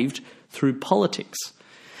saved through politics.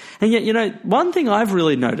 And yet, one thing I've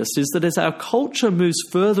really noticed is that as our culture moves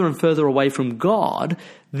further and further away from God,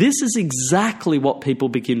 this is exactly what people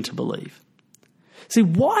begin to believe. See,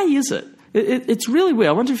 why is it? It's really weird.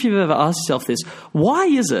 I wonder if you've ever asked yourself this. Why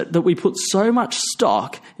is it that we put so much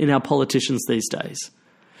stock in our politicians these days?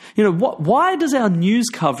 Why does our news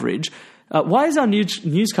coverage Why is our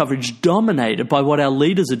news coverage dominated by what our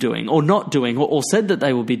leaders are doing or not doing or said that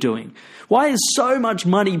they will be doing? Why is so much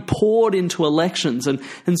money poured into elections and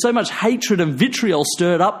so much hatred and vitriol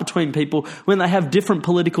stirred up between people when they have different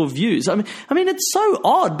political views? I mean, it's so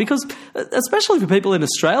odd because, especially for people in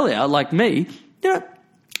Australia like me,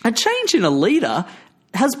 a change in a leader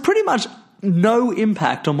has pretty much no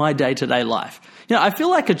impact on my day-to-day life. I feel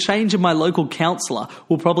like a change in my local councillor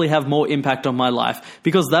will probably have more impact on my life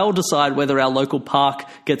because they'll decide whether our local park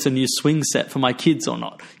gets a new swing set for my kids or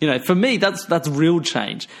not. For me, that's real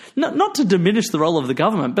change. Not to diminish the role of the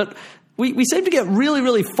government, but we seem to get really,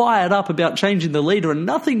 really fired up about changing the leader and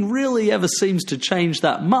nothing really ever seems to change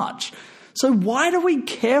that much. So why do we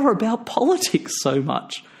care about politics so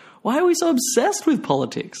much? Why are we so obsessed with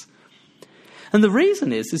politics? And the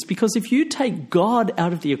reason is because if you take God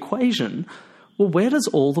out of the equation, well, where does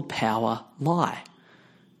all the power lie?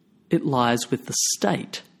 It lies with the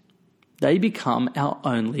state. They become our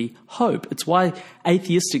only hope. It's why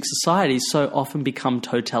atheistic societies so often become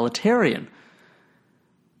totalitarian.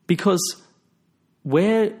 Because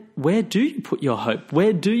where do you put your hope?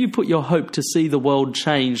 Where do you put your hope to see the world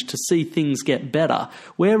change, to see things get better?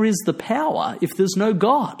 Where is the power if there's no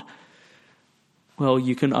God? Well,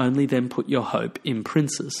 you can only then put your hope in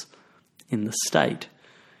princes, in the state.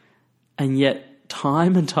 And yet,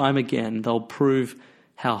 time and time again, they'll prove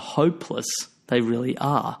how hopeless they really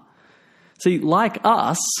are. See, like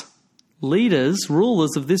us, leaders,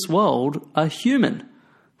 rulers of this world are human,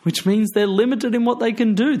 which means they're limited in what they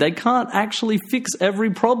can do. They can't actually fix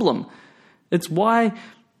every problem. It's why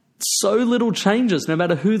so little changes, no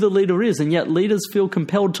matter who the leader is, and yet leaders feel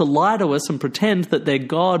compelled to lie to us and pretend that they're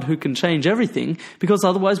God who can change everything, because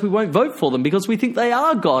otherwise we won't vote for them, because we think they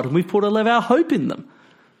are God and we've put all of our hope in them.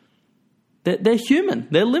 They're human,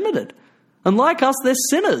 they're limited. And like us, they're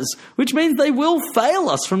sinners, which means they will fail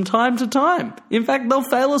us from time to time. In fact, they'll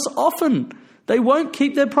fail us often. They won't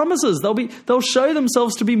keep their promises. They'll show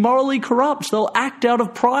themselves to be morally corrupt. They'll act out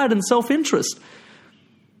of pride and self-interest.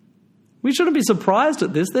 We shouldn't be surprised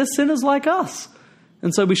at this. They're sinners like us.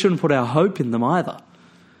 And so we shouldn't put our hope in them either.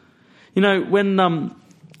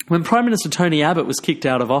 When Prime Minister Tony Abbott was kicked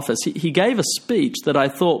out of office, he gave a speech that I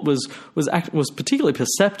thought was particularly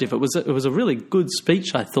perceptive. It was a really good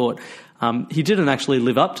speech, I thought. He didn't actually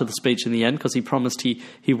live up to the speech in the end because he promised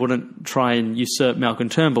he wouldn't try and usurp Malcolm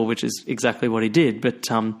Turnbull, which is exactly what he did. But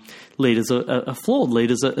leaders are flawed.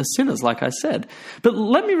 Leaders are sinners, like I said. But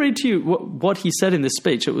let me read to you what he said in this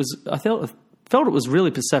speech. I felt it was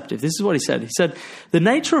really perceptive. This is what he said. He said, "The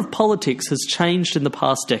nature of politics has changed in the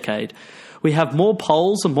past decade. We have more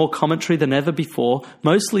polls and more commentary than ever before,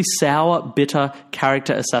 mostly sour, bitter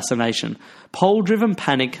character assassination. Poll-driven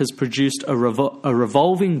panic has produced a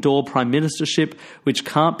revolving door prime ministership which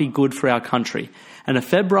can't be good for our country, and a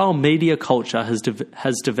febrile media culture has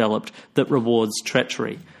developed that rewards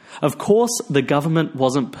treachery. Of course, the government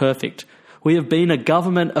wasn't perfect. We have been a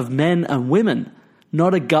government of men and women,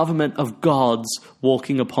 not a government of gods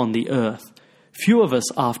walking upon the earth. Few of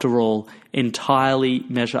us, after all, entirely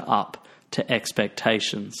measure up to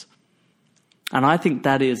expectations." And I think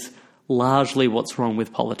that is largely what's wrong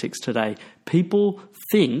with politics today. People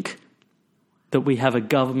think that we have a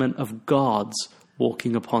government of gods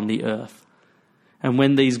walking upon the earth. And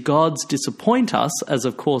when these gods disappoint us, as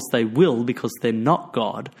of course they will because they're not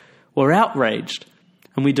God, we're outraged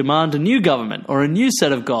and we demand a new government or a new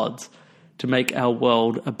set of gods to make our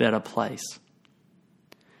world a better place.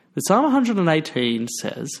 But Psalm 118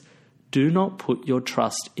 says, "Do not put your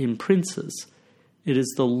trust in princes. It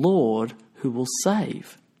is the Lord who will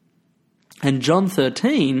save." And John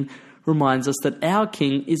 13 reminds us that our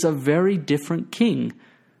king is a very different king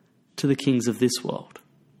to the kings of this world.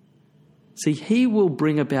 See, he will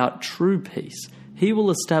bring about true peace. He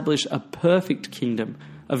will establish a perfect kingdom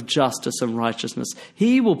of justice and righteousness.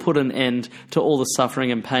 He will put an end to all the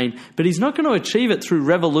suffering and pain, but he's not going to achieve it through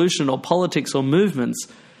revolution or politics or movements.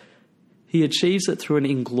 He achieves it through an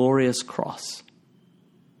inglorious cross.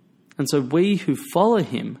 And so we who follow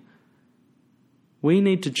him, we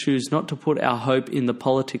need to choose not to put our hope in the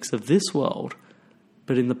politics of this world,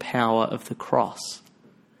 but in the power of the cross.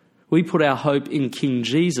 We put our hope in King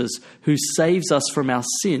Jesus, who saves us from our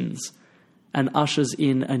sins and ushers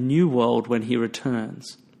in a new world when he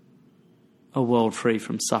returns, a world free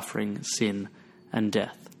from suffering, sin, and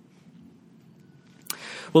death.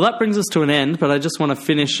 Well, that brings us to an end, but I just want to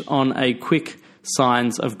finish on a quick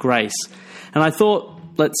signs of grace. And I thought,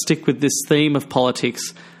 let's stick with this theme of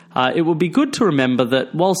politics. It would be good to remember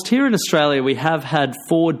that whilst here in Australia we have had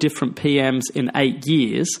 4 different PMs in 8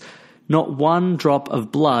 years, not one drop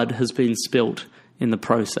of blood has been spilt in the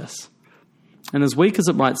process. And as weak as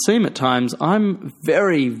it might seem at times, I'm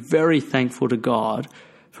very, very thankful to God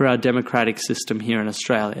for our democratic system here in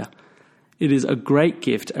Australia. It is a great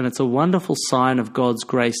gift, and it's a wonderful sign of God's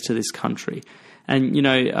grace to this country. And,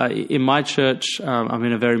 in my church, I'm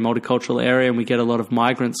in a very multicultural area, and we get a lot of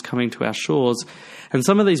migrants coming to our shores. And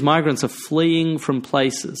some of these migrants are fleeing from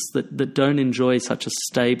places that don't enjoy such a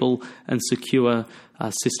stable and secure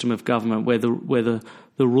system of government, where the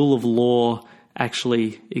rule of law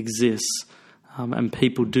actually exists. And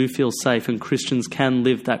people do feel safe, and Christians can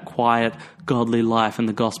live that quiet, godly life, and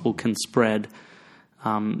the gospel can spread.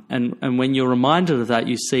 And when you're reminded of that,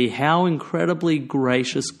 you see how incredibly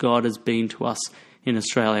gracious God has been to us in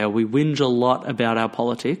Australia. We whinge a lot about our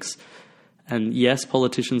politics, and yes,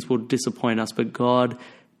 politicians will disappoint us, but God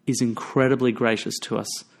is incredibly gracious to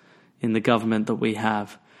us in the government that we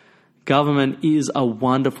have. Government is a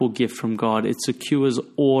wonderful gift from God. It secures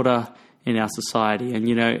order in our society.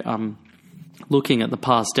 And, looking at the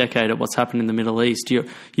past decade at what's happened in the Middle East,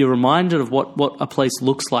 you're reminded of what a place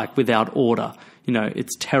looks like without order.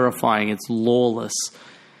 It's terrifying, it's lawless.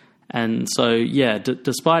 And so,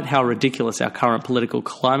 despite how ridiculous our current political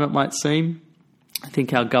climate might seem, I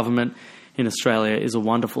think our government in Australia is a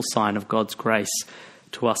wonderful sign of God's grace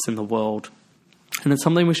to us in the world. And it's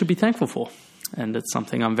something we should be thankful for. And it's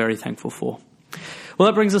something I'm very thankful for. Well,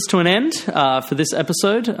 that brings us to an end for this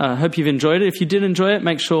episode. I hope you've enjoyed it. If you did enjoy it,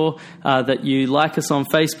 make sure that you like us on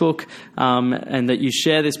Facebook and that you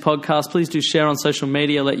share this podcast. Please do share on social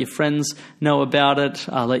media. Let your friends know about it.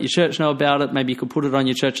 Let your church know about it. Maybe you could put it on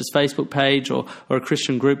your church's Facebook page or a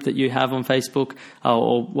Christian group that you have on Facebook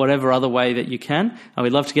or whatever other way that you can.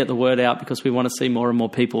 We'd love to get the word out because we want to see more and more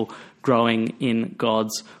people growing in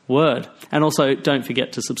God's Word. And also, don't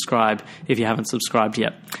forget to subscribe if you haven't subscribed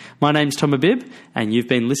yet. My name's Tom Abib, and you've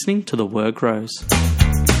been listening to The Word Grows.